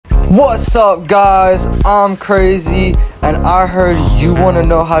What's up, guys? I'm Crazy, and I heard you want to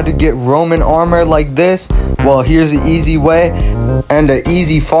know how to get Roman armor like this. Well, here's an easy way and an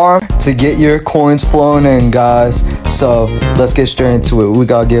easy farm to get your coins flowing in, guys. So let's get straight into it. We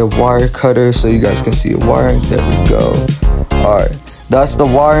gotta get a wire cutter so you guys can see a wiring. There we go. Alright, that's the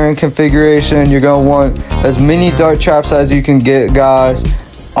wiring configuration. You're gonna want as many dart traps as you can get, guys.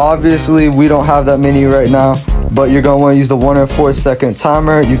 Obviously, we don't have that many right now, but you're gonna want to use the 1 and 4 second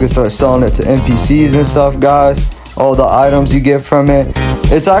timer. You can start selling it to NPCs and stuff, guys. All the items you get from it,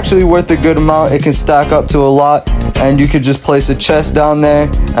 it's actually worth a good amount. It can stack up to a lot, and you could just place a chest down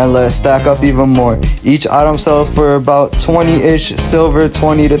there and let it stack up even more. Each item sells for about 20-ish silver,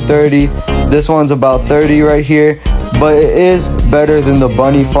 20 to 30. This one's about 30 right here, but it is better than the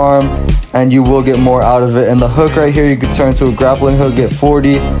bunny farm, and you will get more out of it. And the hook right here, you can turn to a grappling hook, get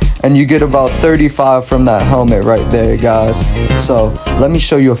 40, and you get about 35 from that helmet right there, guys. So let me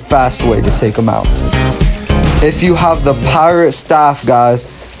show you a fast way to take them out. If you have the pirate staff, guys,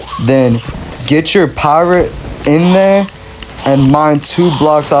 then get your pirate in there and mine 2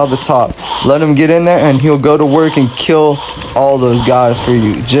 blocks out of the top. Let him get in there and he'll go to work and kill all those guys for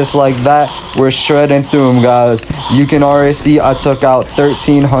you. Just like that, we're shredding through them, guys. You can already see I took out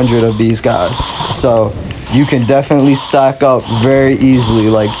 1,300 of these guys. So you can definitely stack up very easily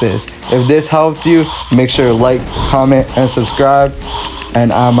like this. If this helped you, make sure to like, comment, and subscribe.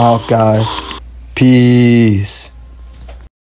 And I'm out, guys. Peace.